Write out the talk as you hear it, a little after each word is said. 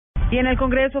Y en el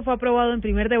Congreso fue aprobado en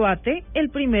primer debate el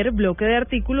primer bloque de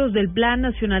artículos del Plan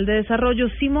Nacional de Desarrollo.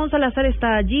 Simón Salazar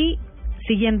está allí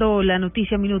siguiendo la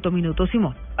noticia minuto a minuto.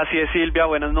 Simón. Así es, Silvia,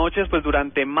 buenas noches. Pues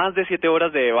durante más de 7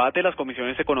 horas de debate, las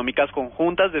comisiones económicas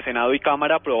conjuntas de Senado y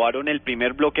Cámara aprobaron el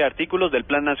primer bloque de artículos del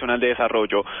Plan Nacional de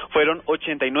Desarrollo. Fueron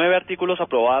 89 artículos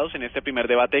aprobados en este primer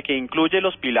debate, que incluye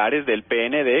los pilares del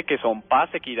PND, que son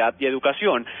paz, equidad y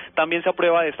educación. También se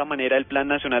aprueba de esta manera el Plan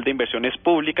Nacional de Inversiones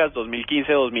Públicas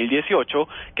 2015-2018,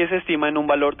 que se estima en un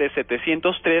valor de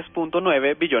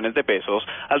 703.9 billones de pesos.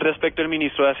 Al respecto, el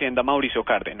ministro de Hacienda, Mauricio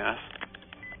Cárdenas.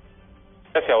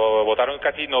 Se votaron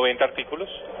casi 90 artículos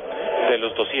de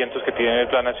los 200 que tiene el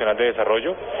Plan Nacional de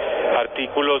Desarrollo,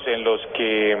 artículos en los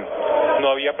que no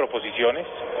había proposiciones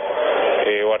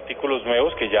o artículos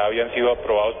nuevos que ya habían sido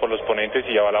aprobados por los ponentes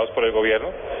y avalados por el gobierno,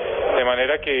 de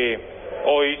manera que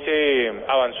hoy se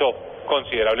avanzó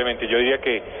considerablemente. Yo diría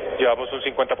que llevamos un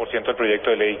 50% del proyecto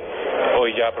de ley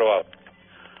hoy ya aprobado.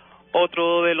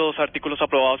 Otro de los artículos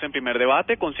aprobados en primer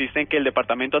debate consiste en que el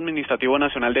Departamento Administrativo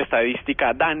Nacional de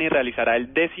Estadística, DANE, realizará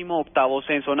el 18º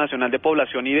Censo Nacional de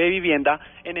Población y de Vivienda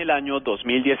en el año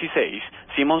 2016.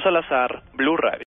 Simón Salazar, Blue Radio.